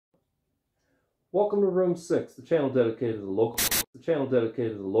Welcome to Room 6, the channel dedicated to the local,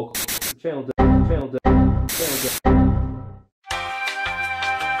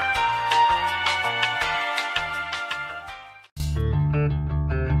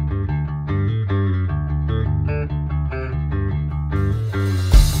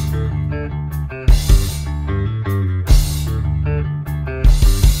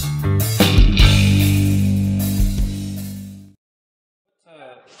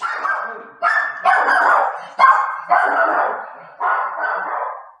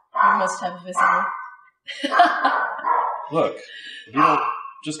 You must have a visitor. Look, you don't,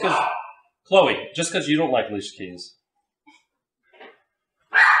 Chloe, just because you don't like leash keys.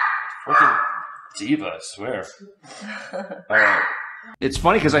 Fucking diva, I swear. Alright. It's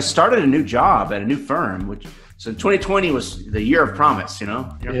funny because I started a new job at a new firm, so 2020 was the year of promise, you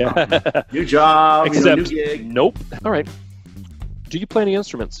know? Yeah. New job, Except, new gig. Nope. All right. Do you play any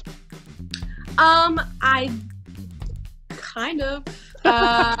instruments? I kind of.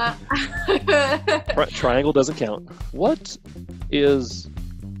 Triangle doesn't count. What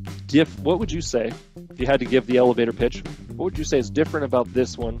would you say, if you had to give the elevator pitch, what would you say is different about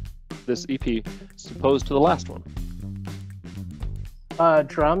this one, this EP, as opposed to the last one?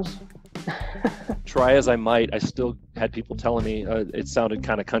 Drums. Try as I might, I still had people telling me it sounded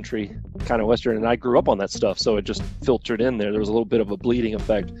kind of country, kind of Western, and I grew up on that stuff, so it just filtered in there. There was a little bit of a bleeding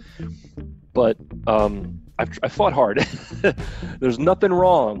effect. But I fought hard. There's nothing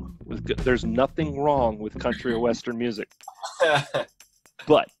wrong with country or Western music.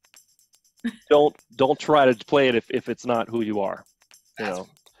 But don't try to play it if it's not who you are. You know.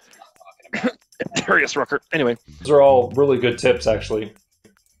 Darius Rucker. Anyway, Those are all really good tips, actually.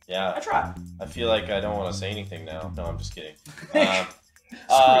 Yeah. I feel like I don't want to say anything now. No, I'm just kidding.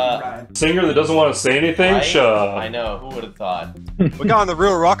 Singer that doesn't want to say anything? Right? Sure. I know. Who would have thought? We're going the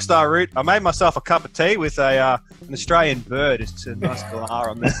real rock star route. I made myself a cup of tea with an Australian bird. It's a nice galah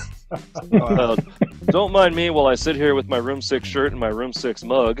on there. don't mind me while I sit here with my Room 6 shirt and my Room 6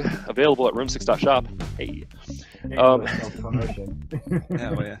 mug, available at room6.shop. Hey. Yeah,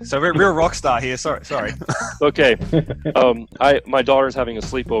 well, yeah. So we're real rock star here. Sorry. Okay. My daughter's having a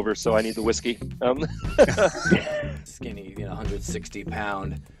sleepover, so I need the whiskey. Skinny,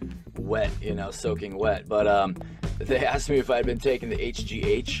 160-pound, wet, soaking wet. But they asked me if I'd been taking the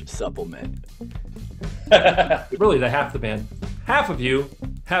HGH supplement. Really, the half the band. Half of you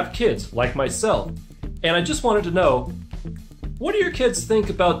have kids, like myself. And I just wanted to know, what do your kids think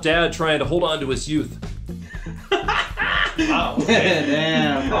about Dad trying to hold on to his youth? Wow. Okay.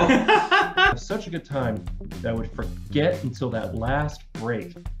 Damn. Such a good time that I would forget until that last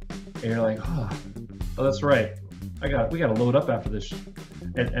break. And you're like, oh that's right. We gotta load up after this,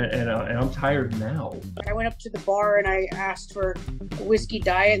 and I'm tired now. I went up to the bar and I asked for a whiskey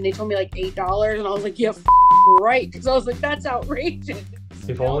diet, and they told me like $8, and I was like, yeah, right, because I was like, that's outrageous.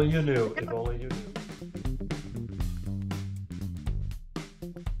 If only you knew. If only you knew.